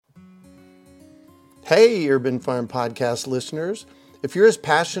Hey, Urban Farm Podcast listeners. If you're as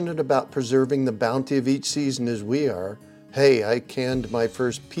passionate about preserving the bounty of each season as we are, hey, I canned my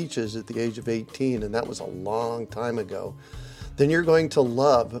first peaches at the age of 18, and that was a long time ago, then you're going to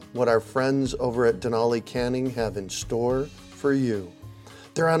love what our friends over at Denali Canning have in store for you.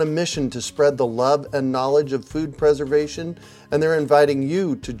 They're on a mission to spread the love and knowledge of food preservation, and they're inviting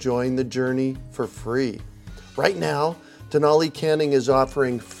you to join the journey for free. Right now, Denali Canning is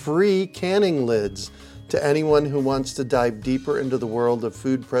offering free canning lids to anyone who wants to dive deeper into the world of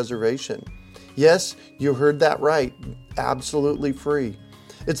food preservation. Yes, you heard that right, absolutely free.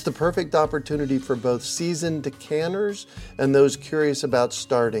 It's the perfect opportunity for both seasoned canners and those curious about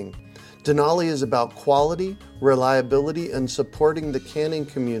starting. Denali is about quality, reliability, and supporting the canning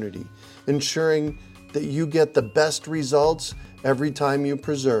community, ensuring that you get the best results every time you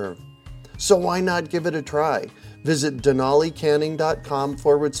preserve. So why not give it a try? Visit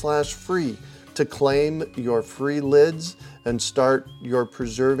denalicanning.com/free to claim your free lids and start your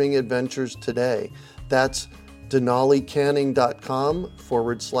preserving adventures today. That's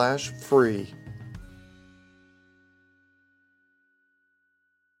denalicanning.com/free.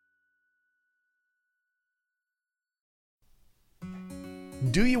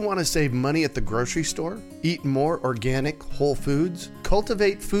 Do you want to save money at the grocery store, eat more organic, whole foods,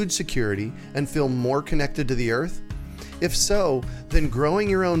 cultivate food security, and feel more connected to the earth? If so, then growing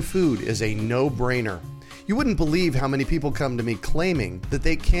your own food is a no-brainer. You wouldn't believe how many people come to me claiming that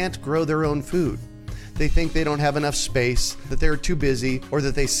they can't grow their own food. They think they don't have enough space, that they're too busy, or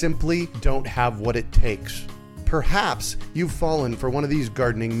that they simply don't have what it takes. Perhaps you've fallen for one of these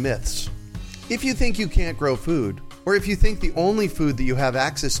gardening myths. If you think you can't grow food, or if you think the only food that you have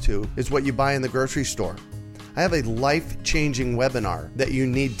access to is what you buy in the grocery store, I have a life-changing webinar that you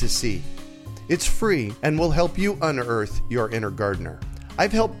need to see. It's free and will help you unearth your inner gardener.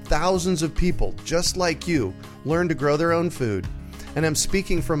 I've helped thousands of people just like you learn to grow their own food, and I'm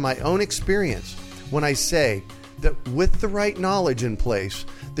speaking from my own experience when I say that with the right knowledge in place,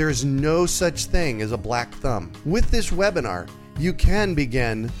 there is no such thing as a black thumb. With this webinar, you can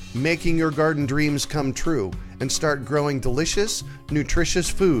begin making your garden dreams come true and start growing delicious, nutritious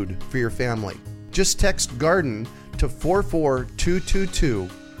food for your family. Just text GARDEN to 44222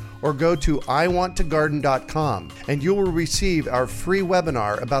 or go to iwanttogarden.com and you will receive our free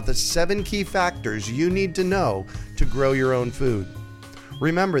webinar about the 7 key factors you need to know to grow your own food.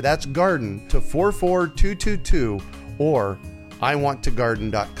 Remember, that's GARDEN to 44222 or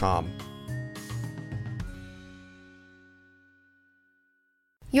iwanttogarden.com.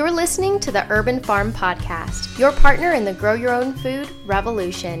 You're listening to the Urban Farm Podcast, your partner in the Grow Your Own Food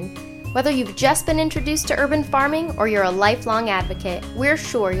revolution. Whether you've just been introduced to urban farming or you're a lifelong advocate, we're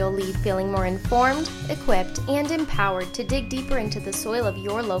sure you'll leave feeling more informed, equipped, and empowered to dig deeper into the soil of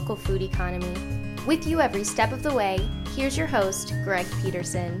your local food economy. With you every step of the way, here's your host, Greg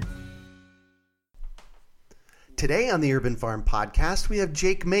Peterson. Today on the Urban Farm Podcast, we have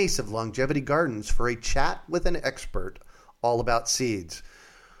Jake Mace of Longevity Gardens for a chat with an expert all about seeds.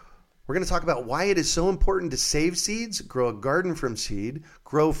 We're going to talk about why it is so important to save seeds, grow a garden from seed,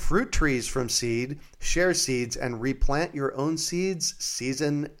 grow fruit trees from seed, share seeds, and replant your own seeds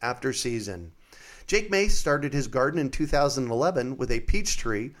season after season. Jake Mace started his garden in 2011 with a peach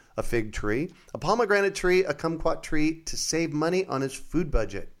tree, a fig tree, a pomegranate tree, a kumquat tree to save money on his food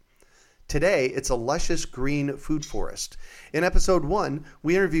budget. Today, it's a luscious green food forest. In episode 1,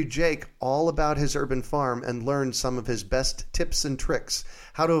 we interviewed Jake all about his urban farm and learned some of his best tips and tricks,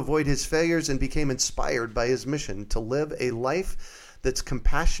 how to avoid his failures, and became inspired by his mission to live a life that's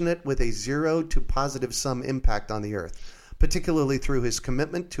compassionate with a 0 to positive sum impact on the earth, particularly through his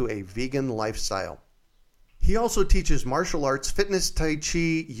commitment to a vegan lifestyle. He also teaches martial arts, fitness, tai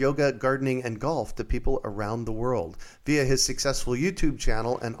chi, yoga, gardening, and golf to people around the world via his successful YouTube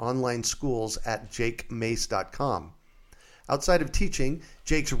channel and online schools at jakemace.com. Outside of teaching,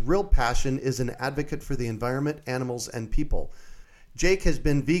 Jake's real passion is an advocate for the environment, animals, and people. Jake has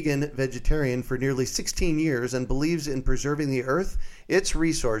been vegan-vegetarian for nearly 16 years and believes in preserving the earth, its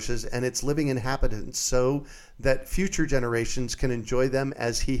resources, and its living inhabitants so that future generations can enjoy them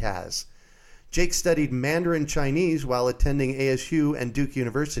as he has. Jake studied Mandarin Chinese while attending ASU and Duke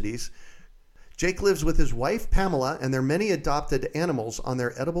universities. Jake lives with his wife, Pamela, and their many adopted animals on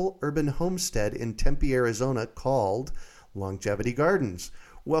their edible urban homestead in Tempe, Arizona, called Longevity Gardens.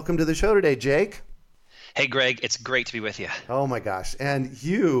 Welcome to the show today, Jake. Hey, Greg. It's great to be with you. Oh, my gosh. And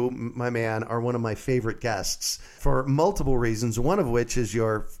you, my man, are one of my favorite guests for multiple reasons, one of which is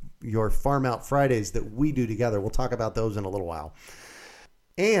your Farm Out Fridays that we do together. We'll talk about those in a little while.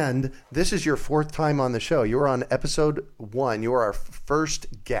 And this is your 4th time on the show. You were on episode 1. You were our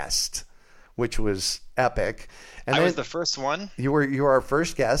first guest which was epic. And I was the first one. You were our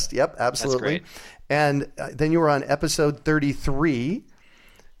first guest. Yep, absolutely. That's great. And then you were on episode 33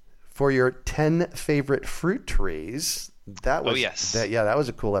 for your 10 favorite fruit trees. That was, yes. That was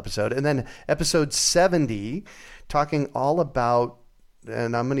a cool episode. And then episode 70, talking all about,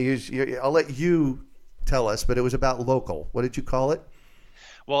 and I'm going to I'll let you tell us, but it was about local. What did you call it?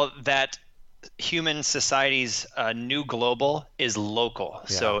 Well, that human society's new global is local.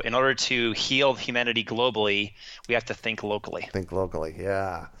 Yeah. So in order to heal humanity globally, we have to think locally. Think locally,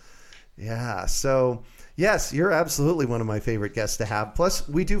 yeah. Yeah, so yes, you're absolutely one of my favorite guests to have. Plus,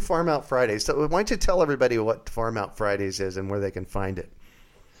 we do Farm Out Fridays. So why don't you tell everybody what Farm Out Fridays is and where they can find it?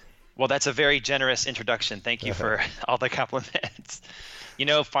 Well, that's a very generous introduction. Thank you for all the compliments.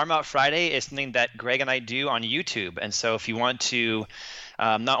 Farm Out Friday is something that Greg and I do on YouTube. And so if you want to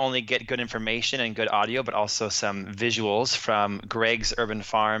not only get good information and good audio, but also some visuals from Greg's urban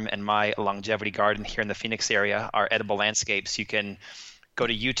farm and my longevity garden here in the Phoenix area, our edible landscapes, you can go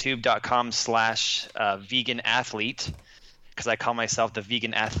to youtube.com/vegan athlete, because I call myself the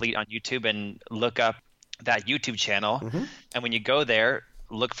vegan athlete on YouTube, and look up that YouTube channel. Mm-hmm. And when you go there,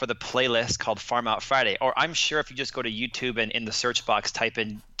 look for the playlist called Farm Out Friday. Or I'm sure if you just go to YouTube and in the search box type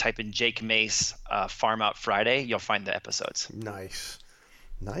in Jake Mace Farm Out Friday, you'll find the episodes. Nice.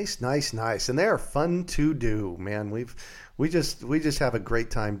 And they are fun to do, man. We just have a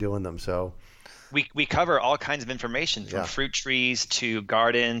great time doing them. So we cover all kinds of information, from fruit trees to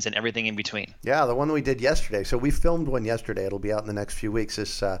gardens and everything in between. Yeah, the one that we did yesterday. So we filmed one yesterday. It'll be out in the next few weeks.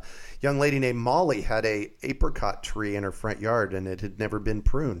 This young lady named Molly had a apricot tree in her front yard, and it had never been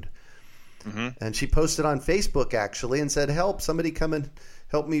pruned. Mm-hmm. And she posted on Facebook, actually, and said, help, somebody come and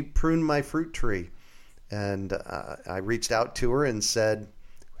help me prune my fruit tree. And I reached out to her and said,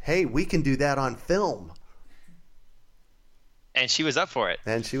 hey, we can do that on film. And she was up for it.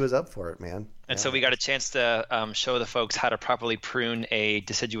 Man. And so we got a chance to show the folks how to properly prune a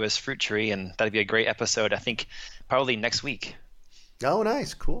deciduous fruit tree, and that'd be a great episode, I think, probably next week. Oh,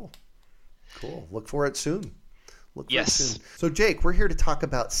 nice. Cool. Look for it soon. Yes. So, Jake, we're here to talk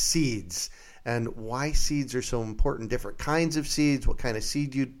about seeds and why seeds are so important, different kinds of seeds, what kind of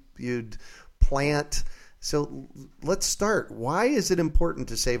seed you'd plant. So let's start. Why is it important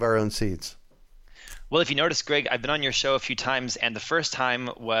to save our own seeds? Well, if you notice, Greg, I've been on your show a few times, and the first time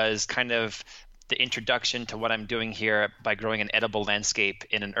was kind of the introduction to what I'm doing here by growing an edible landscape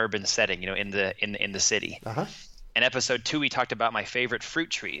in an urban setting, in the city. Uh-huh. In episode 2, we talked about my favorite fruit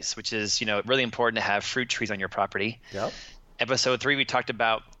trees, which is, really important to have fruit trees on your property. Yep. Episode 3, we talked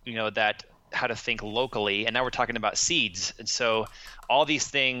about, that how to think locally, and now we're talking about seeds. And so all these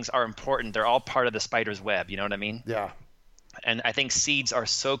things are important. They're all part of the spider's web. You know what I mean? Yeah. And I think seeds are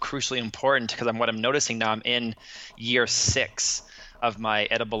so crucially important because what I'm noticing now, I'm in year 6 of my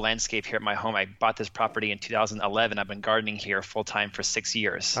edible landscape here at my home. I bought this property in 2011. I've been gardening here full time for 6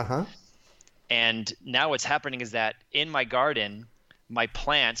 years. Uh-huh. And now what's happening is that in my garden, my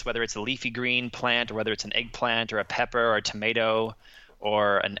plants, whether it's a leafy green plant or whether it's an eggplant or a pepper or a tomato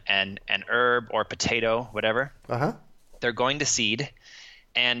or an herb or potato, whatever, they're going to seed.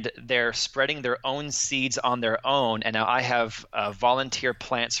 And they're spreading their own seeds on their own. And now I have volunteer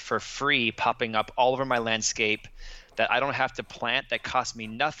plants for free popping up all over my landscape that I don't have to plant, that cost me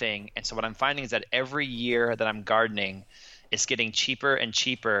nothing. And so what I'm finding is that every year that I'm gardening, it's getting cheaper and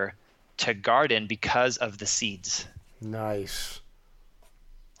cheaper to garden because of the seeds. Nice.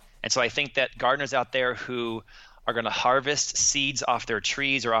 And so I think that gardeners out there who are going to harvest seeds off their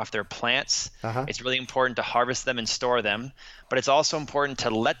trees or off their plants, it's really important to harvest them and store them. But it's also important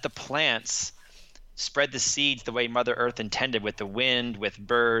to let the plants spread the seeds the way Mother Earth intended, with the wind, with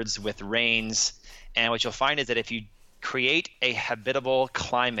birds, with rains. And what you'll find is that if you create a habitable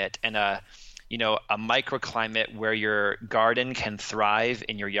climate and a microclimate where your garden can thrive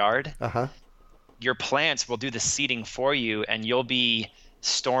in your yard, your plants will do the seeding for you, and you'll be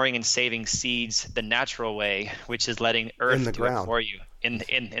storing and saving seeds the natural way, which is letting Earth do it for you in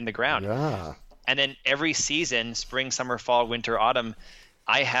the ground. Yeah. And then every season, spring, summer, fall, winter, autumn,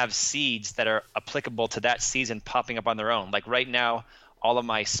 I have seeds that are applicable to that season popping up on their own. Like right now, all of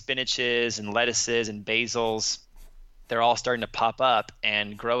my spinaches and lettuces and basils, they're all starting to pop up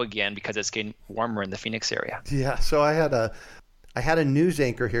and grow again because it's getting warmer in the Phoenix area. Yeah. So I had a news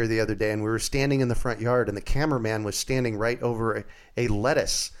anchor here the other day, and we were standing in the front yard, and the cameraman was standing right over a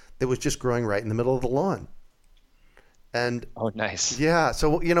lettuce that was just growing right in the middle of the lawn. And oh, nice. Yeah.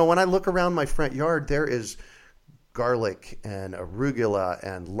 So, when I look around my front yard, there is garlic and arugula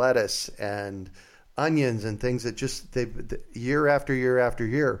and lettuce and onions and things that just year after year after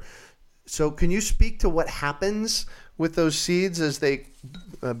year. So can you speak to what happens with those seeds as they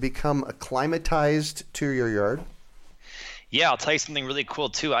become acclimatized to your yard? Yeah, I'll tell you something really cool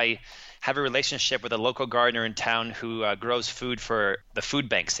too. I have a relationship with a local gardener in town who grows food for the food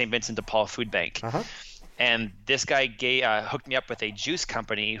bank, St. Vincent de Paul Food Bank. Uh-huh. And this guy hooked me up with a juice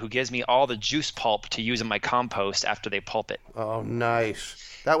company who gives me all the juice pulp to use in my compost after they pulp it. Oh,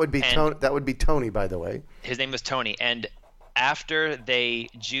 nice. That would be Tony, by the way. His name was Tony. And after they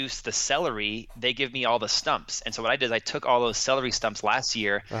juice the celery, they give me all the stumps. And so what I did is I took all those celery stumps last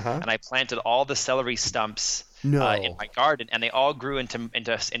year, and I planted all the celery stumps in my garden, and they all grew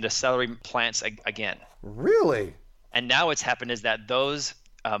into celery plants again. Really? And now what's happened is that those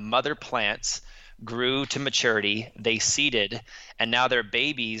mother plants grew to maturity, they seeded, and now their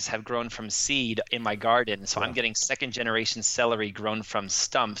babies have grown from seed in my garden. So I'm getting second generation celery grown from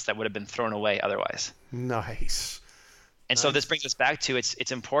stumps that would have been thrown away otherwise. Nice. And so this brings us back to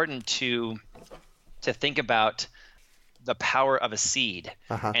it's important to think about the power of a seed.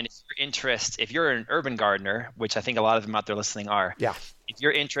 And if you're an urban gardener, which I think a lot of them out there listening are, if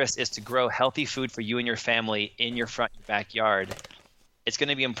your interest is to grow healthy food for you and your family in your backyard, it's going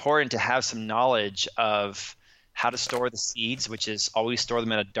to be important to have some knowledge of how to store the seeds, which is always store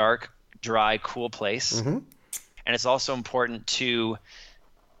them in a dark, dry, cool place. And it's also important to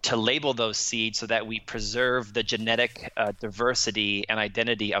label those seeds so that we preserve the genetic diversity and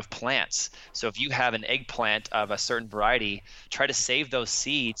identity of plants. So if you have an eggplant of a certain variety, try to save those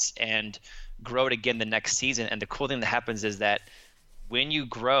seeds and grow it again the next season. And the cool thing that happens is that when you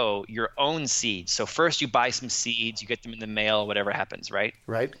grow your own seeds, so first you buy some seeds, you get them in the mail, whatever happens, right?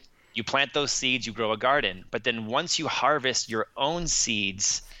 Right. You plant those seeds, you grow a garden. But then once you harvest your own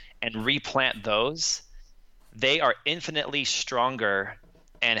seeds and replant those, they are infinitely stronger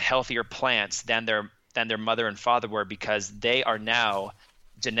and healthier plants than their mother and father were, because they are now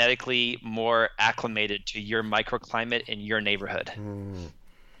genetically more acclimated to your microclimate in your neighborhood.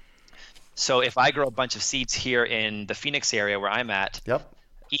 So if I grow a bunch of seeds here in the Phoenix area where I'm at,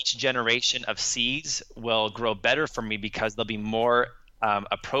 each generation of seeds will grow better for me because they'll be more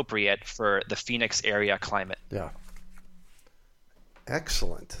appropriate for the Phoenix area climate. Yeah.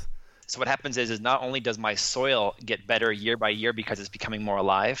 Excellent. So what happens is not only does my soil get better year by year because it's becoming more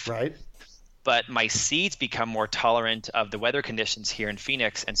alive, right, but my seeds become more tolerant of the weather conditions here in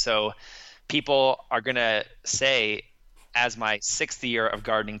Phoenix. And so people are going to say, as my 6th year of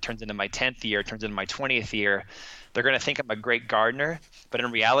gardening turns into my 10th year, turns into my 20th year, they're going to think I'm a great gardener. But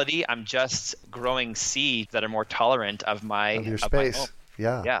in reality, I'm just growing seeds that are more tolerant of your space. My home.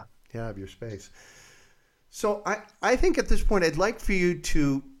 Yeah, of your space. So I think at this point, I'd like for you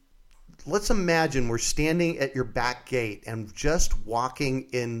to, let's imagine we're standing at your back gate and just walking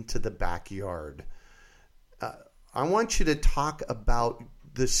into the backyard. I want you to talk about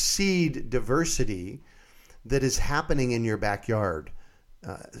the seed diversity that is happening in your backyard,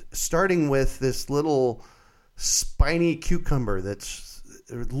 starting with this little spiny cucumber that's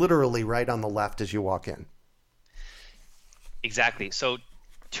literally right on the left as you walk in. Exactly. So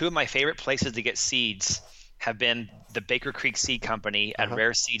 2 of my favorite places to get seeds have been the Baker Creek Seed Company at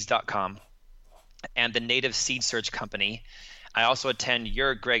rareseeds.com and the Native Seed Search Company. I also attend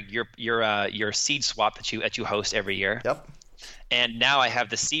your seed swap that you host every year. Yep. And now I have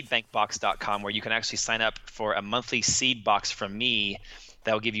the seedbankbox.com where you can actually sign up for a monthly seed box from me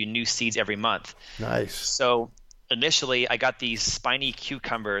that will give you new seeds every month. Nice. So initially I got these spiny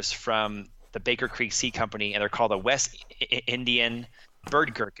cucumbers from the Baker Creek Seed Company, and they're called a West Indian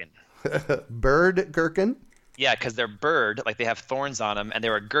bird gherkin. Bird gherkin? Yeah, because they're bird, like they have thorns on them, and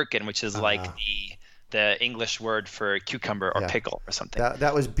they're a gherkin, which is like the English word for cucumber or pickle or something.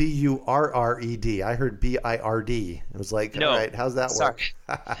 That was B-U-R-R-E-D. I heard B-I-R-D. It was like, all right, how's that work?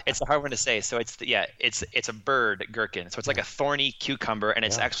 It's a hard one to say. So it's a bird gherkin. So it's like a thorny cucumber, and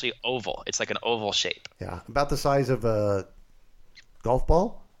it's actually oval. It's like an oval shape. Yeah, about the size of a golf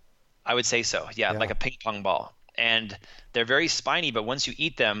ball? I would say so. Yeah, like a ping pong ball. And they're very spiny, but once you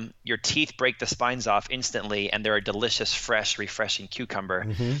eat them, your teeth break the spines off instantly, and they're a delicious, fresh, refreshing cucumber.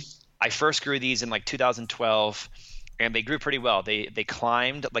 I first grew these in like 2012, and they grew pretty well. They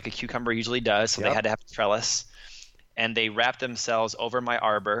climbed like a cucumber usually does, so they had to have a trellis. And they wrapped themselves over my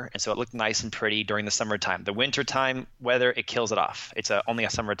arbor, and so it looked nice and pretty during the summertime. The wintertime weather, it kills it off. It's only a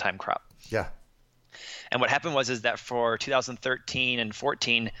summertime crop. Yeah. And what happened is that for 2013 and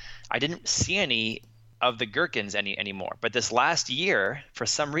 14, I didn't see any of the gherkins anymore. But this last year, for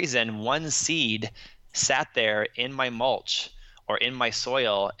some reason, one seed sat there in my mulch or in my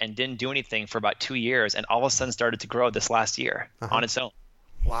soil and didn't do anything for about 2 years, and all of a sudden started to grow this last year on its own.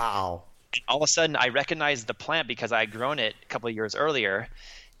 Wow. And all of a sudden I recognized the plant because I had grown it a couple of years earlier,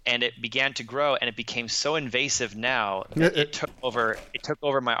 and it began to grow, and it became so invasive now that it took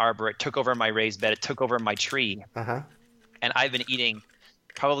over my arbor, it took over my raised bed, it took over my tree. Uh-huh. And I've been eating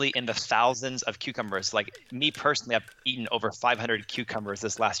probably in the thousands of cucumbers. Like me personally, I've eaten over 500 cucumbers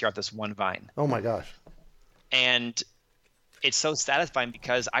this last year off this one vine. Oh my gosh. And it's so satisfying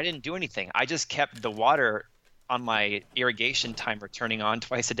because I didn't do anything. I just kept the water on my irrigation timer turning on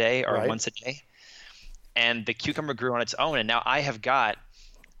twice a day or once a day. And the cucumber grew on its own. And now I've got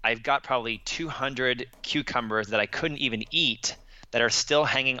probably 200 cucumbers that I couldn't even eat that are still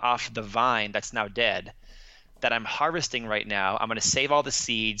hanging off the vine that's now dead, that I'm harvesting right now. I'm going to save all the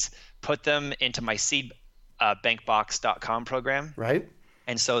seeds, put them into my seedbankbox.com program. Right.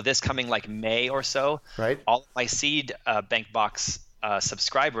 And so this coming like May or so, right, all of my seed bank box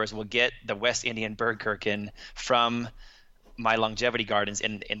subscribers will get the West Indian bird gherkin from my longevity gardens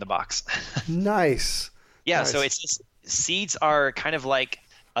in the box. Nice. Yeah. Nice. So it's just, seeds are kind of like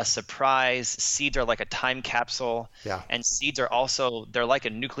a surprise. Seeds are like a time capsule. Yeah. And seeds are also, they're like a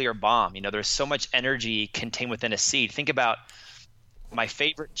nuclear bomb. You know, there's so much energy contained within a seed. Think about my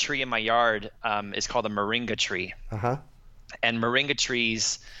favorite tree in my yard is called a moringa tree. Uh-huh. And moringa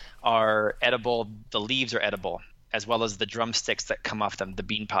trees are edible. The leaves are edible, as well as the drumsticks that come off them, the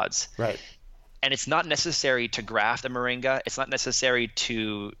bean pods. Right. And it's not necessary to graft a moringa. It's not necessary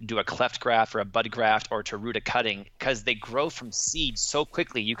to do a cleft graft or a bud graft or to root a cutting, because they grow from seed so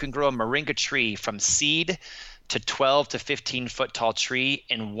quickly. You can grow a moringa tree from seed to 12 to 15 foot tall tree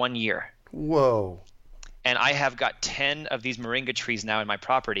in 1 year. Whoa. And I have got 10 of these moringa trees now in my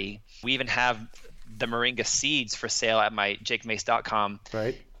property. We even have the moringa seeds for sale at my jakemace.com.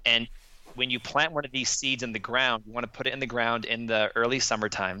 Right. And when you plant one of these seeds in the ground, you want to put it in the ground in the early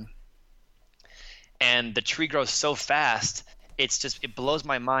summertime. And the tree grows so fast, it blows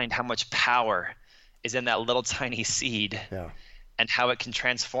my mind how much power is in that little tiny seed. Yeah. And how it can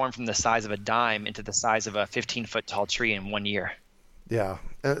transform from the size of a dime into the size of a 15-foot tall tree in 1 year. Yeah.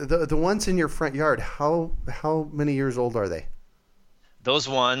 The ones in your front yard, how many years old are they? Those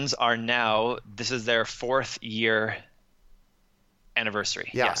ones are now, this is their 4th year anniversary.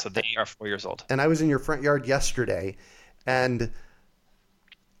 Yeah. So they are 4 years old. And I was in your front yard yesterday, and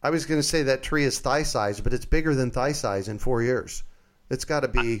I was going to say that tree is thigh size, but it's bigger than thigh size in 4 years. It's got to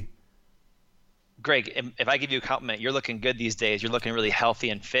be. Greg, if I give you a compliment, you're looking good these days. You're looking really healthy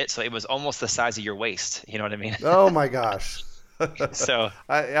and fit. So it was almost the size of your waist. You know what I mean? Oh my gosh. So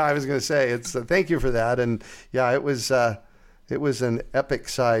I was going to say thank you for that. And yeah, it was an epic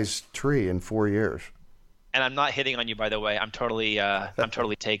sized tree in 4 years. And I'm not hitting on you, by the way. I'm totally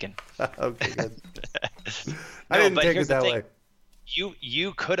taken. Okay, good. No, I didn't but take here's it that the thing. way.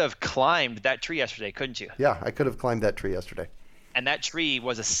 You could have climbed that tree yesterday, couldn't you? Yeah, I could have climbed that tree yesterday. And that tree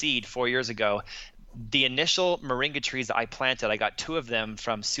was a seed 4 years ago. The initial moringa trees that I planted, I got 2 of them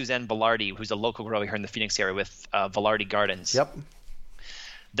from Suzanne Velarde, who's a local grower here in the Phoenix area with Velarde Gardens. Yep.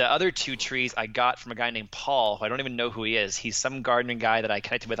 The other 2 trees I got from a guy named Paul, who I don't even know who he is. He's some gardening guy that I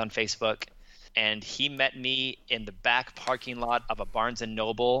connected with on Facebook. And he met me in the back parking lot of a Barnes &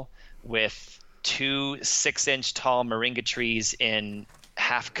 Noble with 2 6-inch tall moringa trees in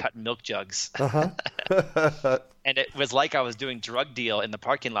half-cut milk jugs. Uh-huh. And it was like I was doing drug deal in the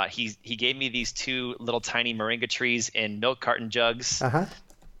parking lot. He gave me these 2 little tiny moringa trees in milk carton jugs. Uh-huh.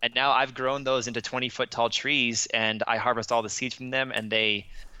 And now I've grown those into 20-foot tall trees, and I harvest all the seeds from them, and they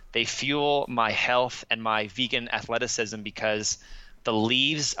fuel my health and my vegan athleticism, because the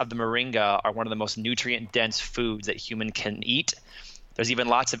leaves of the moringa are one of the most nutrient-dense foods that human can eat. There's even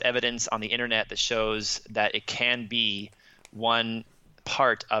lots of evidence on the internet that shows that it can be one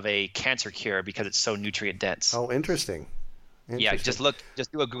part of a cancer cure because it's so nutrient dense. Oh, interesting. Yeah, just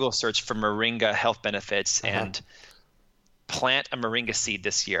do a Google search for moringa health benefits and plant a moringa seed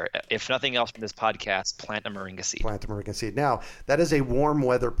this year. If nothing else from this podcast, plant a moringa seed. Plant a moringa seed. Now, that is a warm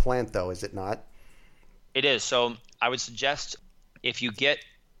weather plant, though, is it not? It is. So I would suggest if you get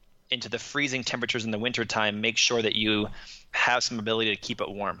into the freezing temperatures in the wintertime, make sure that you have some ability to keep it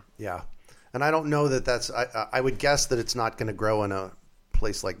warm. Yeah. And I don't know that that's – I would guess that it's not going to grow in a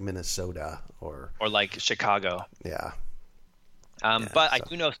place like Minnesota or like Chicago. Yeah. But I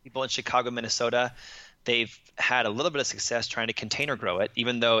do know people in Chicago, Minnesota, they've had a little bit of success trying to container grow it,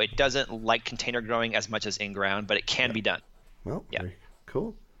 even though it doesn't like container growing as much as in-ground, but it can be done. Well, very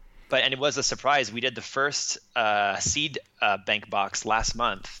cool. And it was a surprise. We did the first seed bank box last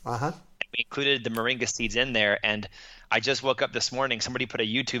month. Uh-huh. We included the moringa seeds in there, and I just woke up this morning. Somebody put a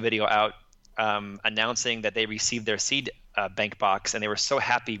YouTube video out announcing that they received their seed bank box, and they were so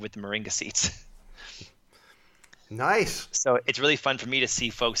happy with the moringa seeds. Nice. So it's really fun for me to see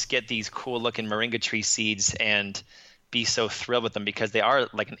folks get these cool-looking moringa tree seeds and be so thrilled with them because they are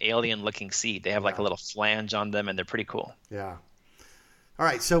like an alien looking seed. They have like a little flange on them and they're pretty cool. Yeah. All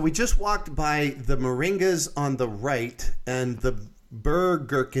right. So we just walked by the moringas on the right and the burr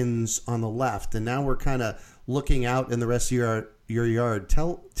gherkins on the left. And now we're kind of looking out in the rest of your yard.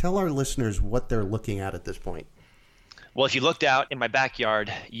 Tell our listeners what they're looking at this point. Well, if you looked out in my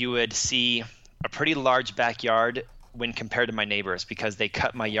backyard, you would see a pretty large backyard when compared to my neighbors because they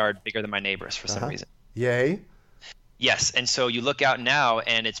cut my yard bigger than my neighbors for some reason. Yay. Yes. And so you look out now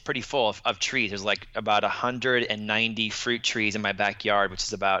and it's pretty full of trees. There's like about 190 fruit trees in my backyard, which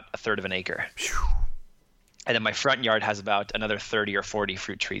is about a third of an acre. And then my front yard has about another 30 or 40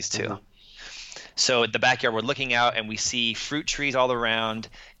 fruit trees too. Mm-hmm. So at the backyard, we're looking out and we see fruit trees all around.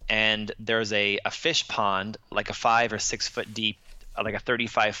 And there's a fish pond, like a 5 or 6 foot deep, like a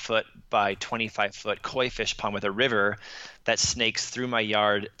 35 foot by 25 foot koi fish pond with a river that snakes through my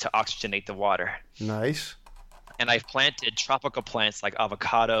yard to oxygenate the water. Nice. And I've planted tropical plants like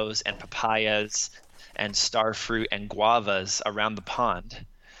avocados and papayas and starfruit and guavas around the pond.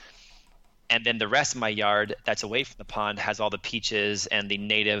 And then the rest of my yard that's away from the pond has all the peaches and the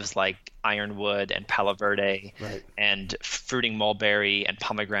natives like ironwood and palo verde and fruiting mulberry and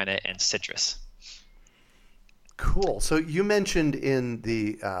pomegranate and citrus. Cool. So you mentioned in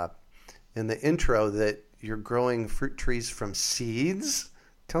the intro that you're growing fruit trees from seeds.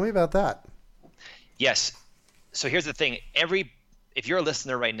 Tell me about that. Yes. So here's the thing. If you're a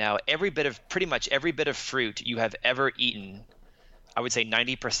listener right now, pretty much every bit of fruit you have ever eaten, I would say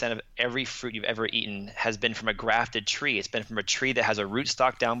 90% of every fruit you've ever eaten has been from a grafted tree. It's been from a tree that has a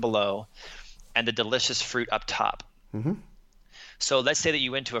rootstock down below and the delicious fruit up top. Mm-hmm. So let's say that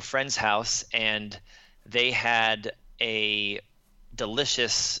you went to a friend's house and they had a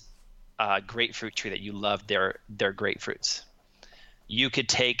delicious grapefruit tree that you loved their grapefruits. You could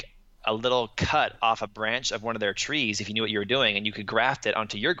take a little cut off a branch of one of their trees if you knew what you were doing, and you could graft it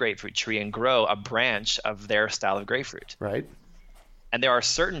onto your grapefruit tree and grow a branch of their style of grapefruit. Right. And there are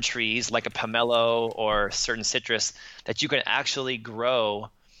certain trees like a pomelo or certain citrus that you can actually grow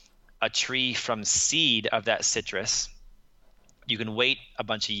a tree from seed of that citrus. You can wait a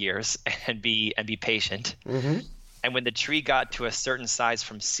bunch of years and be patient. Mm-hmm. And when the tree got to a certain size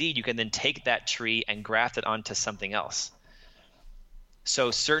from seed, you can then take that tree and graft it onto something else.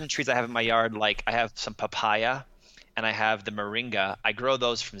 So certain trees I have in my yard, like I have some papaya and I have the moringa, I grow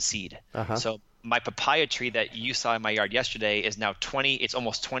those from seed. Uh-huh. So my papaya tree that you saw in my yard yesterday is now it's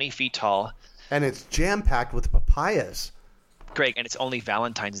almost 20 feet tall. And it's jam-packed with papayas. Greg, and it's only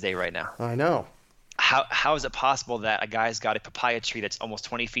Valentine's Day right now. I know. How is it possible that a guy's got a papaya tree that's almost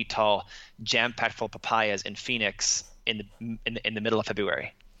 20 feet tall, jam-packed full of papayas in Phoenix in the middle of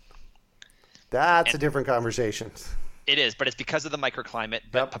February? That's a different conversation. It is, but it's because of the microclimate.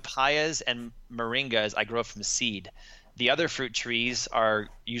 But papayas and moringas I grow from seed. The other fruit trees are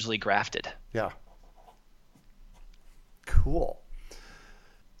usually grafted. Yeah. Cool.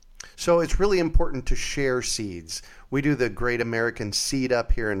 So it's really important to share seeds. We do the Great American Seed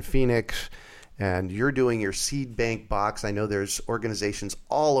Up here in Phoenix, and you're doing your seed bank box. I know there's organizations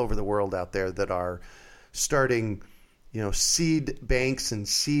all over the world out there that are starting, seed banks and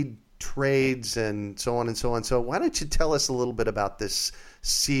seed trades and so on and so on. So why don't you tell us a little bit about this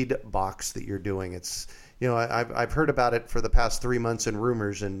seed box that you're doing? It's, I've heard about it for the past 3 months in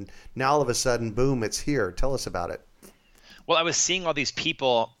rumors, and now all of a sudden, boom, it's here. Tell us about it. Well, I was seeing all these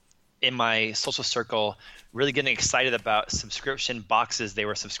people in my social circle really getting excited about subscription boxes they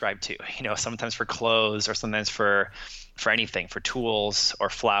were subscribed to, sometimes for clothes or sometimes for anything, for tools or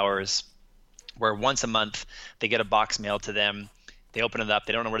flowers, where once a month they get a box mailed to them. They open it up,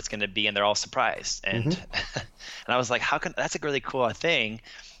 they don't know what it's going to be, and they're all surprised. And and I was like, that's a really cool thing.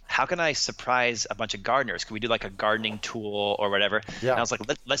 How can I surprise a bunch of gardeners? Could we do like a gardening tool or whatever? Yeah. And I was like,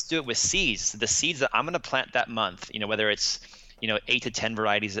 let's do it with seeds. The seeds that I'm going to plant that month, whether it's 8 to 10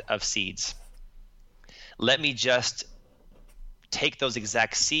 varieties of seeds. Let me just take those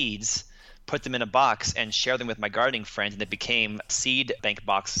exact seeds, put them in a box, and share them with my gardening friends, and it became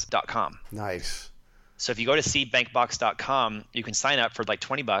seedbankbox.com. Nice. So if you go to seedbankbox.com, you can sign up for like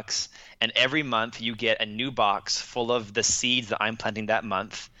 $20, and every month you get a new box full of the seeds that I'm planting that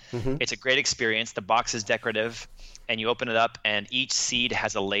month. Mm-hmm. It's a great experience. The box is decorative, and you open it up, and each seed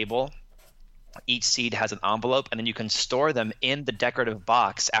has a label. Each seed has an envelope, and then you can store them in the decorative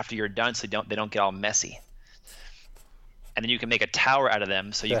box after you're done, so they don't get all messy. And then you can make a tower out of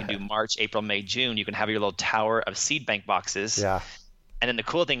them, so you can do March, April, May, June. You can have your little tower of seed bank boxes. Yeah. And then the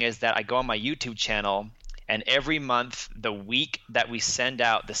cool thing is that I go on my YouTube channel, and every month, the week that we send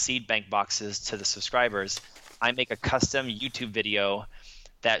out the seed bank boxes to the subscribers, I make a custom YouTube video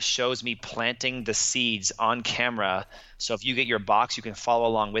that shows me planting the seeds on camera. So if you get your box, you can follow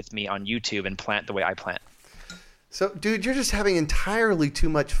along with me on YouTube and plant the way I plant. So, dude, you're just having entirely too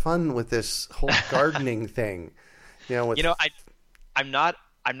much fun with this whole gardening thing. I'm not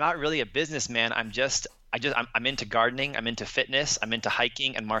really a businessman. I'm into gardening. I'm into fitness. I'm into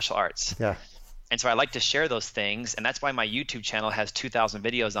hiking and martial arts. Yeah. And so I like to share those things. And that's why my YouTube channel has 2,000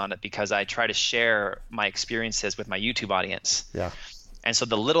 videos on it, because I try to share my experiences with my YouTube audience. Yeah. And so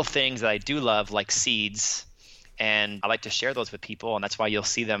the little things that I do love, like seeds, and I like to share those with people. And that's why you'll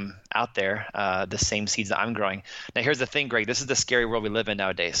see them out there, the same seeds that I'm growing. Now, here's the thing, Greg. This is the scary world we live in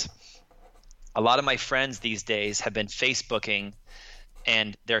nowadays. A lot of my friends these days have been Facebooking,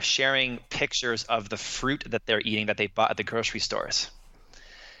 and they're sharing pictures of the fruit that they're eating that they bought at the grocery stores.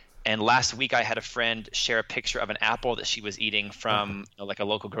 And last week I had a friend share a picture of an apple that she was eating from like a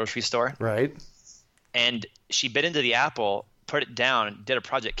local grocery store. Right. And she bit into the apple, put it down, did a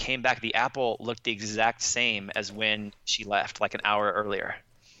project, came back. The apple looked the exact same as when she left, like an hour earlier.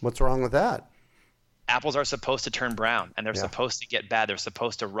 What's wrong with that? Apples are supposed to turn brown, and they're supposed to get bad. They're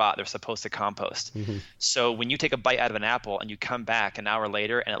supposed to rot. They're supposed to compost. Mm-hmm. So when you take a bite out of an apple and you come back an hour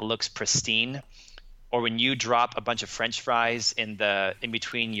later and it looks pristine, or when you drop a bunch of French fries in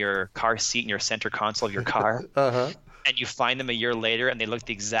between your car seat and your center console of your car, and you find them a year later and they look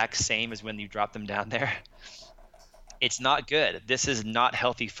the exact same as when you dropped them down there, it's not good. This is not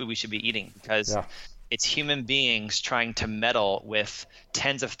healthy food we should be eating, because it's human beings trying to meddle with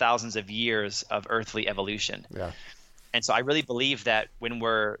tens of thousands of years of earthly evolution. Yeah. And so I really believe that when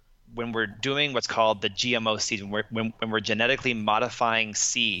we're doing what's called the GMO seeds, when we're genetically modifying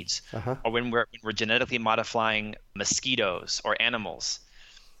seeds, or when we're genetically modifying mosquitoes or animals,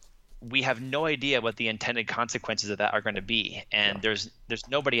 we have no idea what the intended consequences of that are going to be. And there's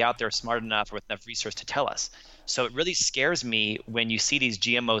nobody out there smart enough or with enough resource to tell us. So it really scares me when you see these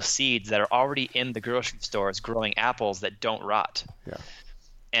GMO seeds that are already in the grocery stores growing apples that don't rot. Yeah.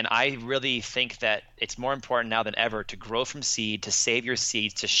 And I really think that it's more important now than ever to grow from seed, to save your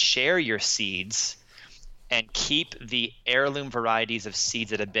seeds, to share your seeds, and keep the heirloom varieties of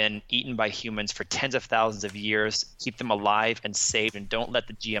seeds that have been eaten by humans for tens of thousands of years, keep them alive and saved, and don't let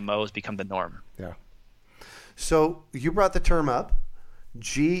the GMOs become the norm. Yeah. So you brought the term up,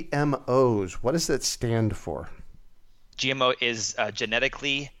 GMOs. What does that stand for? GMO is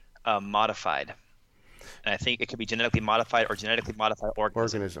genetically modified. And I think it could be genetically modified or genetically modified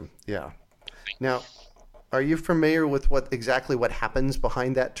organism. Yeah. Now, are you familiar with what happens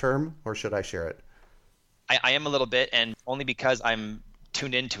behind that term, or should I share it? I am a little bit, and only because I'm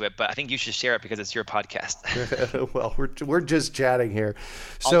tuned into it, but I think you should share it because it's your podcast. Well, we're just chatting here.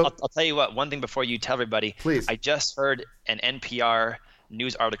 So I'll tell you what, one thing before you tell everybody. Please. I just heard an NPR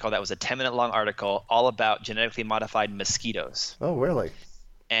news article that was a 10-minute long article all about genetically modified mosquitoes. Oh, really?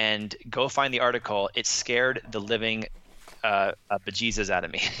 And go find the article. It scared the living bejesus out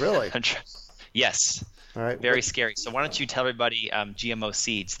of me. Really? Yes. All right. Very scary. So why don't you tell everybody GMO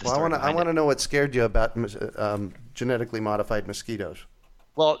seeds? Well, I want to know what scared you about genetically modified mosquitoes.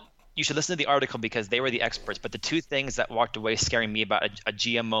 Well, you should listen to the article because they were the experts. But the two things that walked away scaring me about a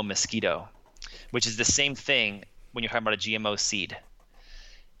GMO mosquito, which is the same thing when you're talking about a GMO seed,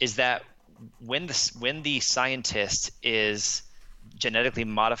 is that when the scientist is genetically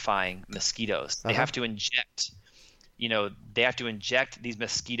modifying mosquitoes, they have to inject these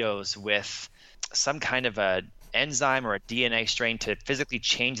mosquitoes with some kind of a enzyme or a DNA strain to physically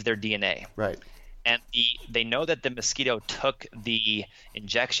change their DNA. Right. And they know that the mosquito took the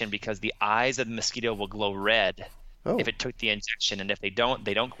injection because the eyes of the mosquito will glow red if it took the injection, and if they don't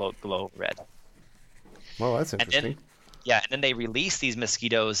glow red. Well, that's interesting. And then they release these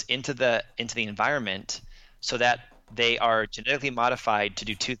mosquitoes into the environment so that they are genetically modified to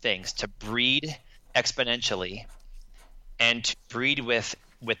do two things: to breed exponentially and to breed with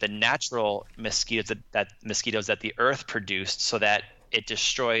the natural mosquitoes that the earth produced, so that it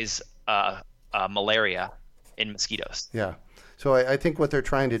destroys malaria in mosquitoes. Yeah. So I think what they're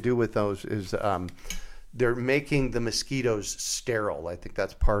trying to do with those is they're making the mosquitoes sterile. I think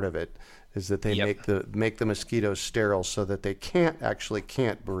that's part of it, is that they make the mosquitoes sterile so that they can't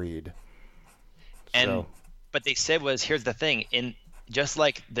breed. But they said here's the thing, just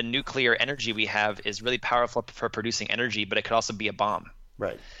like the nuclear energy we have is really powerful for producing energy, but it could also be a bomb.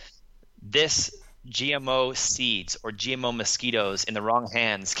 Right. This GMO seeds or GMO mosquitoes in the wrong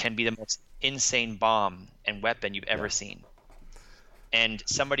hands can be the most insane bomb and weapon you've ever seen. And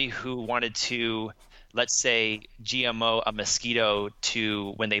somebody who wanted to, let's say, GMO a mosquito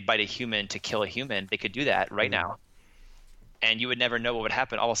to, when they bite a human, to kill a human, they could do that right now. And you would never know what would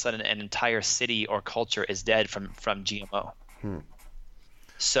happen. All of a sudden, an entire city or culture is dead from GMO.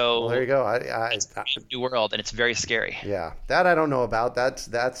 So Well, there you go. it's a new world, and it's very scary. Yeah, that I don't know about.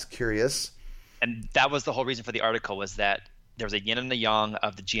 That's curious. And that was the whole reason for the article, was that there was a yin and a yang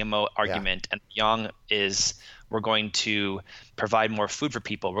of the GMO argument. And the yang is, we're going to provide more food for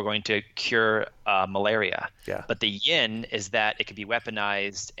people. We're going to cure malaria. Yeah. But the yin is that it could be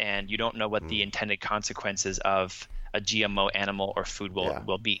weaponized, and you don't know what the intended consequences of a GMO animal or food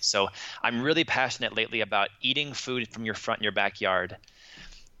will be. So I'm really passionate lately about eating food from your front and your backyard,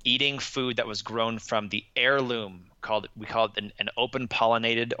 eating food that was grown from the heirloom, we call it an open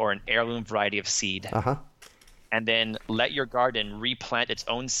pollinated or an heirloom variety of seed. And then let your garden replant its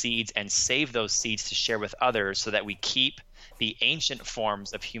own seeds and save those seeds to share with others, so that we keep the ancient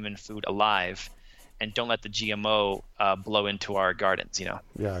forms of human food alive and don't let the GMO blow into our gardens,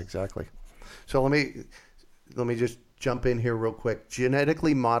 Yeah, exactly. So let me just jump in here real quick.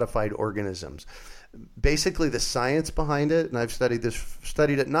 Genetically modified organisms. Basically the science behind it, and I've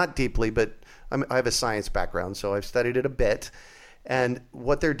studied it not deeply, but I have a science background, so I've studied it a bit. And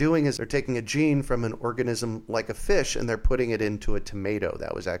what they're doing is they're taking a gene from an organism like a fish and they're putting it into a tomato.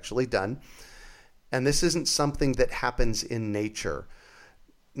 That was actually done. And this isn't something that happens in nature.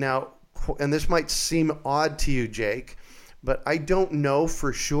 Now, and this might seem odd to you, Jake, but I don't know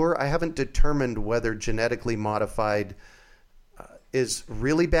for sure. I haven't determined whether genetically modified is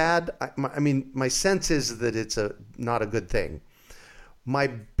really bad. I mean, my sense is that it's not a good thing. My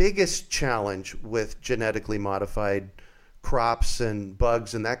biggest challenge with genetically modified crops and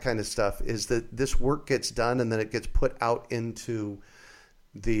bugs and that kind of stuff is that this work gets done and then it gets put out into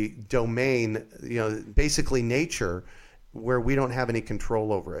the domain, basically nature, where we don't have any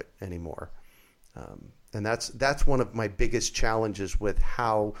control over it anymore. And that's one of my biggest challenges with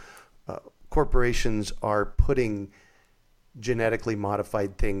how corporations are putting genetically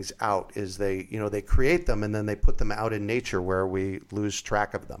modified things out, is they create them and then they put them out in nature where we lose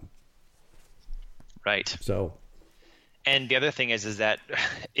track of them. Right. So. And the other thing is that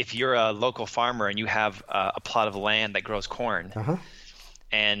if you're a local farmer and you have a plot of land that grows corn,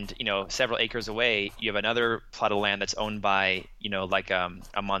 and several acres away you have another plot of land that's owned by like a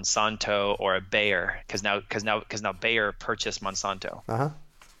Monsanto or a Bayer, because now Bayer purchased Monsanto,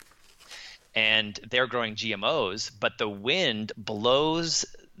 and they're growing GMOs, but the wind blows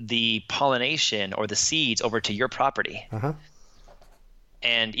the pollination or the seeds over to your property.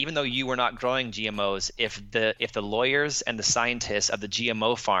 And even though you were not growing GMOs, if the lawyers and the scientists of the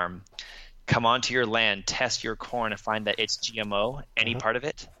GMO farm come onto your land, test your corn, and find that it's GMO, any part of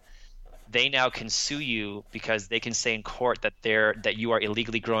it, they now can sue you, because they can say in court that you are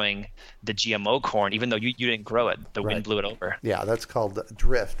illegally growing the GMO corn, even though you didn't grow it. The wind blew it over. Yeah, that's called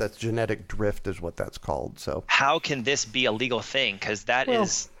drift. That's genetic drift is what that's called. So how can this be a legal thing? Because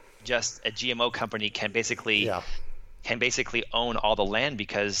is just a GMO company can basically own all the land,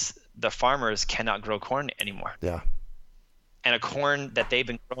 because the farmers cannot grow corn anymore. Yeah. And a corn that they've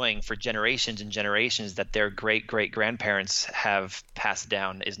been growing for generations and generations, that their great-great-grandparents have passed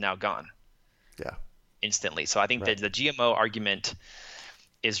down, is now gone. Yeah. Instantly. So I think that the GMO argument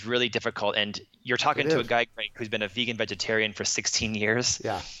is really difficult. And you're talking to a guy, Greg, who's been a vegan vegetarian for 16 years.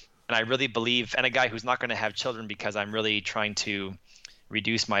 Yeah. And I really believe, and a guy who's not going to have children because I'm really trying to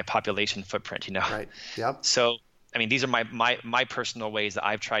reduce my population footprint, Right. Yep. So I mean, these are my personal ways that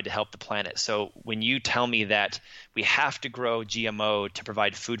I've tried to help the planet. So when you tell me that we have to grow GMO to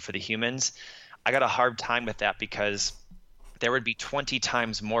provide food for the humans, I got a hard time with that, because there would be 20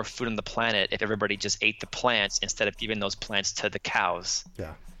 times more food on the planet if everybody just ate the plants instead of giving those plants to the cows.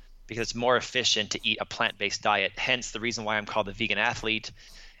 Yeah. Because it's more efficient to eat a plant-based diet. Hence the reason why I'm called the vegan athlete,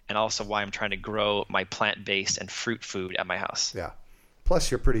 and also why I'm trying to grow my plant-based and fruit food at my house. Yeah. Plus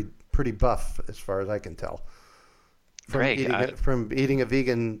you're pretty buff as far as I can tell. From eating a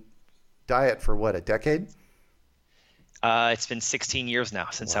vegan diet for what, a decade? It's been 16 years now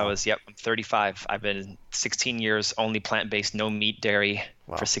since I'm 35. I've been 16 years only plant-based, no meat, dairy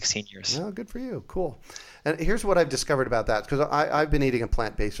for 16 years. Oh, good for you. Cool. And here's what I've discovered about that, because I've been eating a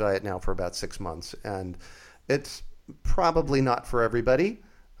plant-based diet now for about 6 months, and it's probably not for everybody.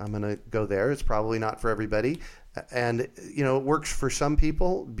 I'm going to go there. It's probably not for everybody. And, it works for some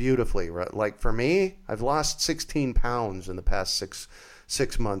people beautifully. Right? Like for me, I've lost 16 pounds in the past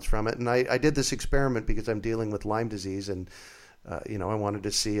six months from it. And I did this experiment because I'm dealing with Lyme disease, and, I wanted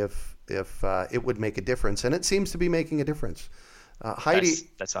to see if it would make a difference. And it seems to be making a difference. Heidi.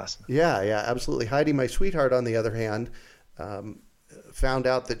 That's awesome. Yeah, absolutely. Heidi, my sweetheart, on the other hand, found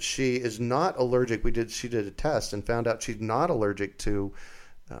out that she is not allergic. She did a test and found out she's not allergic to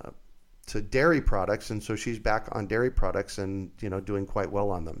dairy products, and so she's back on dairy products and doing quite well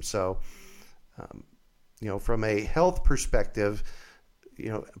on them. So from a health perspective,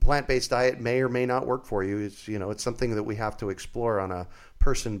 plant-based diet may or may not work for you. It's something that we have to explore on a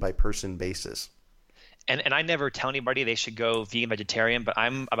person-by-person basis. And I never tell anybody they should go vegan, vegetarian, but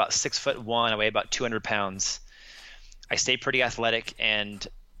I'm about 6'1". I weigh about 200 pounds. I stay pretty athletic, and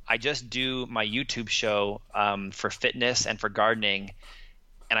I just do my YouTube show for fitness and for gardening.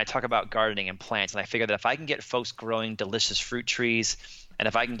 And I talk about gardening and plants. And I figure that if I can get folks growing delicious fruit trees, and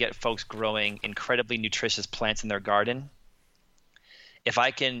if I can get folks growing incredibly nutritious plants in their garden, if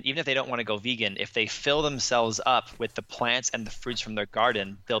I can, even if they don't want to go vegan, if they fill themselves up with the plants and the fruits from their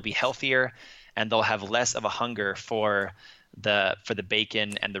garden, they'll be healthier and they'll have less of a hunger for the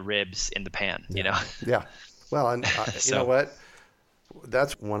bacon and the ribs in the pan, Yeah. Well, and So- you know what?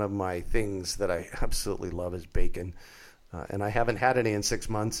 That's one of my things that I absolutely love is bacon. And I haven't had any in 6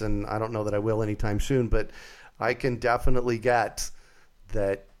 months, and I don't know that I will anytime soon, but I can definitely get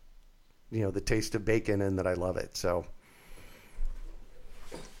that, the taste of bacon and that I love it. So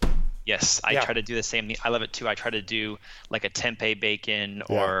Yes, I try to do the same. I love it too. I try to do like a tempeh bacon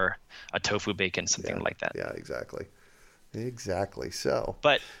or a tofu bacon, something like that. Yeah, exactly. So,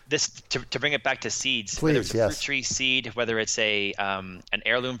 but this to bring it back to seeds, please, whether it's a fruit tree seed, whether it's an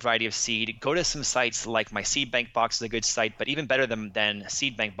heirloom variety of seed, go to some sites like my Seed Bank Box is a good site, but even better than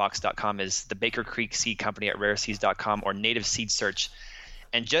seedbankbox.com is the Baker Creek Seed Company at rareseeds.com or Native Seed Search,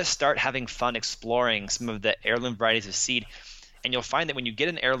 and just start having fun exploring some of the heirloom varieties of seed. And you'll find that when you get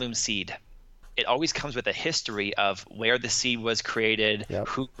an heirloom seed, it always comes with a history of where the seed was created,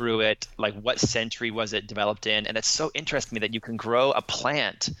 who grew it, like what century was it developed in. And it's so interesting to me that you can grow a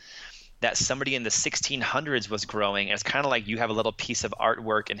plant that somebody in the 1600s was growing. And it's kind of like you have a little piece of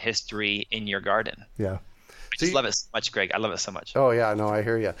artwork and history in your garden. Yeah. I just love it so much, Greg. I love it so much. Oh, yeah. No, I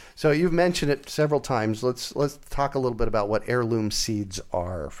hear you. So you've mentioned it several times. Let's talk a little bit about what heirloom seeds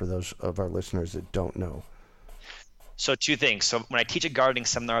are for those of our listeners that don't know. So two things. So when I teach a gardening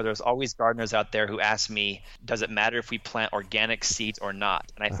seminar, there's always gardeners out there who ask me, does it matter if we plant organic seeds or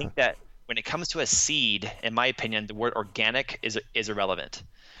not? And I think that when it comes to a seed, in my opinion, the word organic is irrelevant.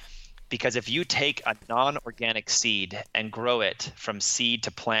 Because if you take a non-organic seed and grow it from seed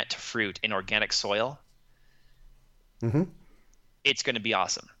to plant to fruit in organic soil, it's going to be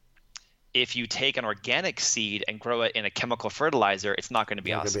awesome. If you take an organic seed and grow it in a chemical fertilizer, it's not going to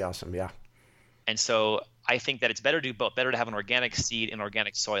be awesome. It's going to be awesome, yeah. And so I think that it's better to do both, better to have an organic seed in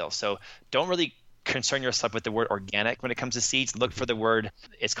organic soil. So don't really concern yourself with the word organic when it comes to seeds. Look for the word,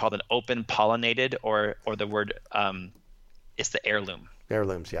 it's called an open pollinated or the word, it's the heirloom.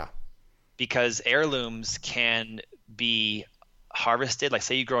 Heirlooms, yeah. Because heirlooms can be harvested. Like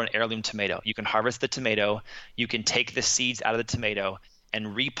say you grow an heirloom tomato. You can harvest the tomato. You can take the seeds out of the tomato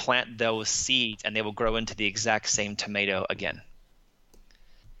and replant those seeds and they will grow into the exact same tomato again.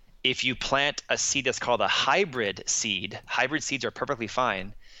 If you plant a seed that's called a hybrid seeds are perfectly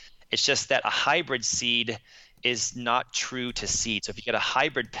fine. It's just that a hybrid seed is not true to seed. So if you get a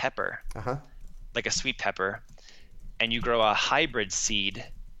hybrid pepper, like a sweet pepper, and you grow a hybrid seed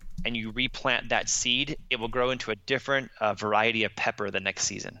and you replant that seed, it will grow into a different variety of pepper the next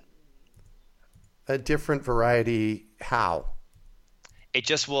season. A different variety, how?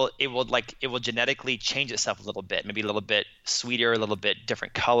 It will genetically change itself a little bit, maybe a little bit sweeter, a little bit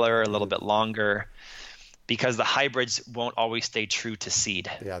different color, a little bit longer, because the hybrids won't always stay true to seed.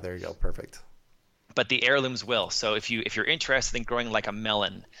 Yeah, there you go. Perfect. But the heirlooms will. So if you're interested in growing like a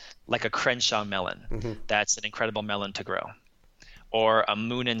melon, like a Crenshaw melon, that's an incredible melon to grow, or a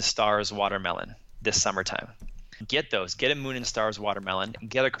Moon and Stars watermelon this summertime. Get those. Get a Moon and Stars watermelon,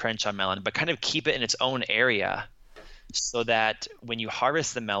 get a Crenshaw melon, but kind of keep it in its own area, so that when you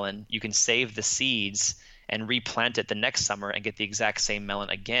harvest the melon, you can save the seeds and replant it the next summer and get the exact same melon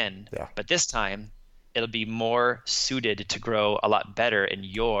again. Yeah. But this time, it'll be more suited to grow a lot better in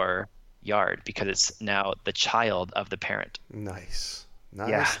your yard because it's now the child of the parent. Nice.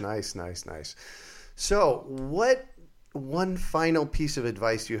 So what one final piece of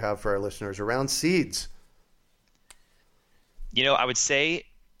advice do you have for our listeners around seeds? I would say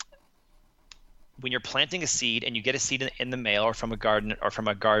when you're planting a seed and you get a seed in the mail or from a garden or from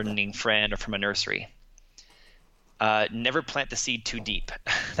a gardening friend or from a nursery, never plant the seed too deep.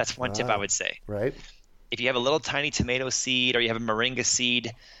 That's one tip I would say. Right. If you have a little tiny tomato seed or you have a moringa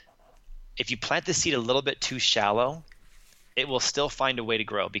seed, if you plant the seed a little bit too shallow, it will still find a way to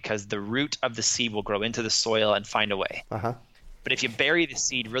grow because the root of the seed will grow into the soil and find a way. But if you bury the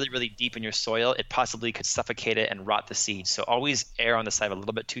seed really, really deep in your soil, it possibly could suffocate it and rot the seed. So always err on the side of a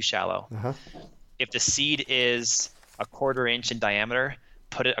little bit too shallow. If the seed is a 1/4 inch in diameter,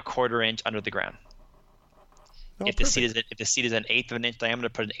 put it a 1/4 inch under the ground. If the seed is an 1/8 of an inch diameter,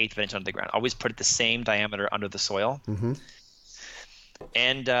 put an 1/8 of an inch under the ground. Always put it the same diameter under the soil.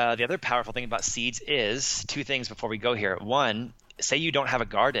 And the other powerful thing about seeds is two things before we go here. One, say you don't have a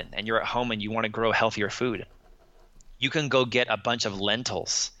garden and you're at home and you want to grow healthier food. You can go get a bunch of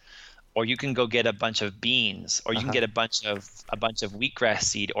lentils, or you can go get a bunch of beans, or you can get a bunch of wheatgrass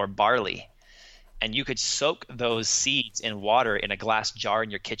seed or barley. And you could soak those seeds in water in a glass jar in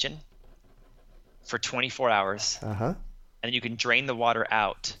your kitchen for 24 hours. And then you can drain the water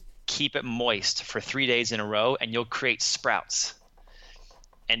out, keep it moist for 3 days in a row, and you'll create sprouts.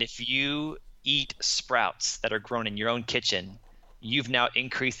 And if you eat sprouts that are grown in your own kitchen, you've now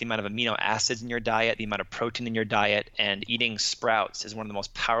increased the amount of amino acids in your diet, the amount of protein in your diet, and eating sprouts is one of the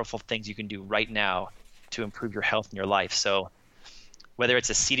most powerful things you can do right now to improve your health in your life. So whether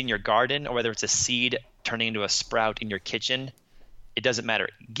it's a seed in your garden or whether it's a seed turning into a sprout in your kitchen, it doesn't matter.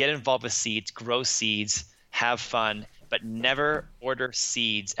 Get involved with seeds, grow seeds, have fun, but never order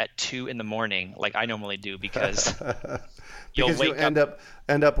seeds at 2 a.m. like I normally do, because you'll end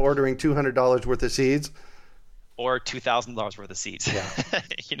up ordering $200 worth of seeds. Or $2,000 worth of seeds.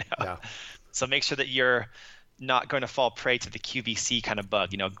 Yeah. So make sure that you're not going to fall prey to the QVC kind of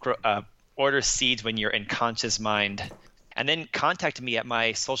bug. Order seeds when you're in conscious mind. And then contact me at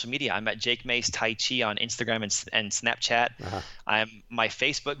my social media. I'm at Jake Mace Tai Chi on Instagram and Snapchat. My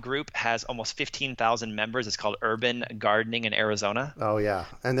Facebook group has almost 15,000 members. It's called Urban Gardening in Arizona. Oh yeah,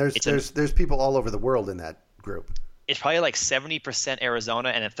 and there's people all over the world in that group. It's probably like 70% Arizona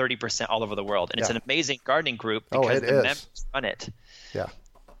and then 30% all over the world. And it's an amazing gardening group because the members run it. Yeah.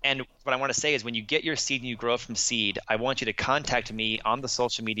 And what I want to say is when you get your seed and you grow it from seed, I want you to contact me on the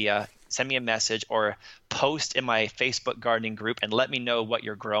social media, send me a message, or post in my Facebook gardening group and let me know what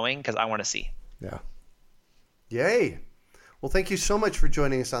you're growing, because I want to see. Yeah. Yay. Well, thank you so much for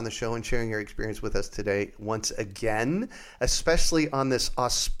joining us on the show and sharing your experience with us today once again, especially on this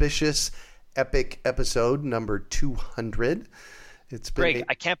auspicious epic episode number 200. It's been Greg,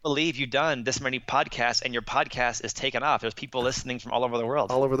 I can't believe you've done this many podcasts and your podcast is taken off. There's people listening from all over the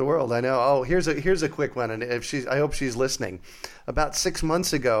world. All over the world, I know. Oh, here's a quick one, and I hope she's listening. About 6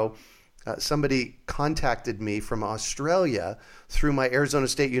 months ago, somebody contacted me from Australia through my Arizona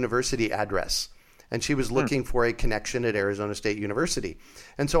State University address, and she was looking for a connection at Arizona State University.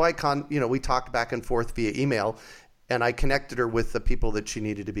 And so we talked back and forth via email, and I connected her with the people that she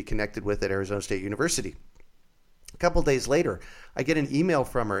needed to be connected with at Arizona State University. A couple days later, I get an email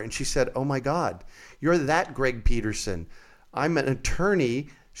from her, and she said, "Oh my God, you're that Greg Peterson. I'm an attorney."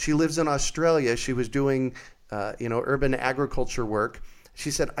 She lives in Australia. She was doing, urban agriculture work.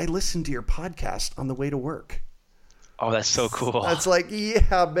 She said, "I listened to your podcast on the way to work." Oh, that's so cool. That's like,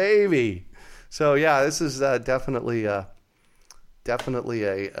 yeah, baby. So yeah, this is definitely a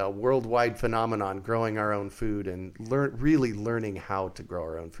worldwide phenomenon, growing our own food and really learning how to grow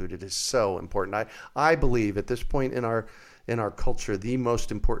our own food. It is so important. I believe at this point in our culture, the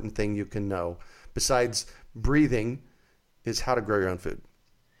most important thing you can know, besides breathing, is how to grow your own food.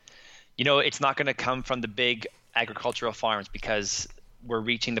 It's not going to come from the big agricultural farms, because we're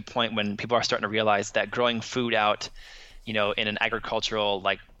reaching the point when people are starting to realize that growing food out, in an agricultural,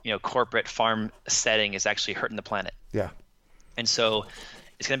 corporate farm setting is actually hurting the planet. Yeah. And so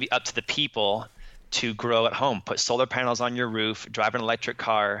it's going to be up to the people to grow at home. Put solar panels on your roof, drive an electric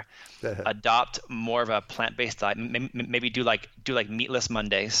car, adopt more of a plant-based diet, maybe do like meatless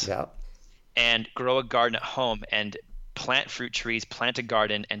Mondays, and grow a garden at home and plant fruit trees, plant a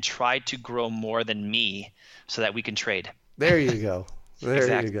garden, and try to grow more than me so that we can trade. There you go.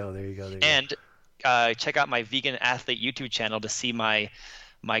 Exactly. There you go. And check out my Vegan Athlete YouTube channel to see my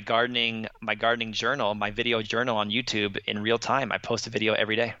gardening journal, my video journal on YouTube in real time. I post a video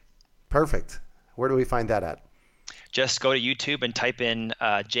every day. Perfect. Where do we find that at? Just go to YouTube and type in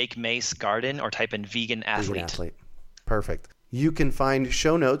Jake Mace Garden, or type in Vegan Athlete. Vegan Athlete. Perfect. You can find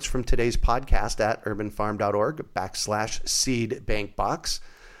show notes from today's podcast at urbanfarm.org/seedbankbox.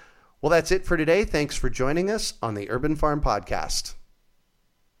 Well, that's it for today. Thanks for joining us on the Urban Farm Podcast.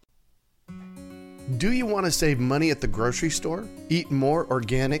 Do you want to save money at the grocery store, eat more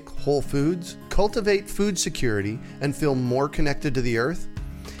organic, whole foods, cultivate food security, and feel more connected to the earth?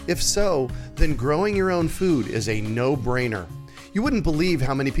 If so, then growing your own food is a no-brainer. You wouldn't believe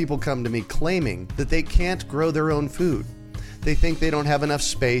how many people come to me claiming that they can't grow their own food. They think they don't have enough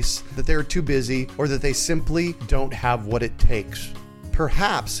space, that they're too busy, or that they simply don't have what it takes.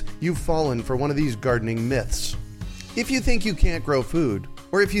 Perhaps you've fallen for one of these gardening myths. If you think you can't grow food,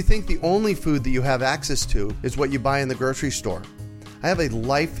 or if you think the only food that you have access to is what you buy in the grocery store, I have a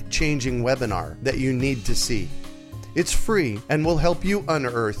life-changing webinar that you need to see. It's free and will help you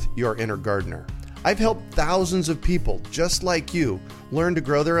unearth your inner gardener. I've helped thousands of people just like you learn to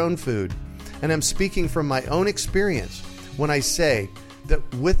grow their own food, and I'm speaking from my own experience when I say that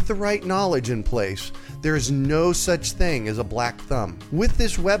with the right knowledge in place, there is no such thing as a black thumb. With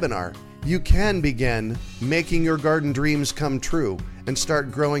this webinar, you can begin making your garden dreams come true and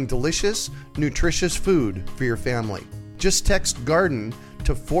start growing delicious, nutritious food for your family. Just text GARDEN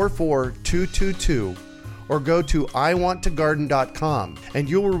to 44222 or go to iwanttogarden.com and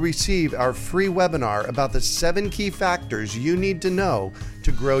you will receive our free webinar about the 7 key factors you need to know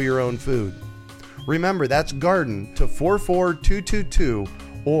to grow your own food. Remember, that's GARDEN to 44222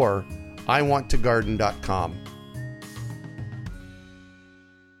 or iwanttogarden.com.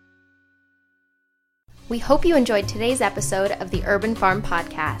 We hope you enjoyed today's episode of the Urban Farm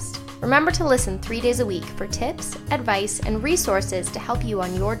Podcast. Remember to listen 3 days a week for tips, advice, and resources to help you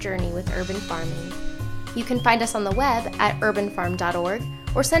on your journey with urban farming. You can find us on the web at urbanfarm.org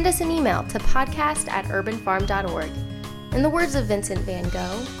or send us an email to podcast@urbanfarm.org. In the words of Vincent van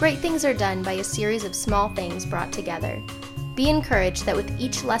Gogh, great things are done by a series of small things brought together. Be encouraged that with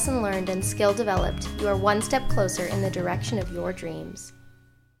each lesson learned and skill developed, you are one step closer in the direction of your dreams.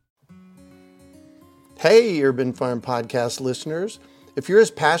 Hey, Urban Farm Podcast listeners. If you're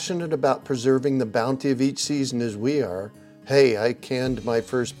as passionate about preserving the bounty of each season as we are, hey, I canned my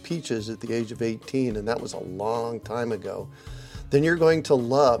first peaches at the age of 18, and that was a long time ago, then you're going to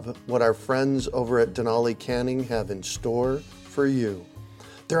love what our friends over at Denali Canning have in store for you.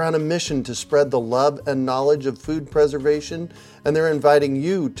 They're on a mission to spread the love and knowledge of food preservation, and they're inviting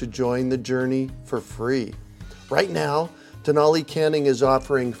you to join the journey for free. Right now, Denali Canning is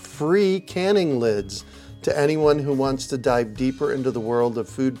offering free canning lids to anyone who wants to dive deeper into the world of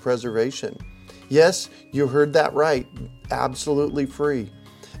food preservation. Yes, you heard that right, absolutely free.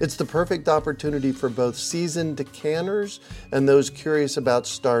 It's the perfect opportunity for both seasoned canners and those curious about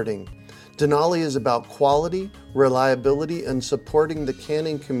starting. Denali is about quality, reliability, and supporting the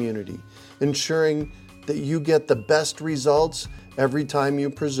canning community, ensuring that you get the best results every time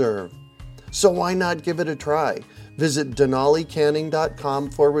you preserve. So why not give it a try? Visit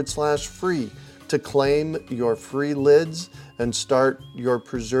denalicanning.com/free to claim your free lids and start your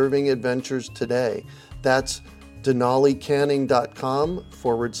preserving adventures today. That's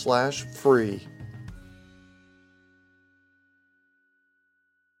denalicanning.com/free.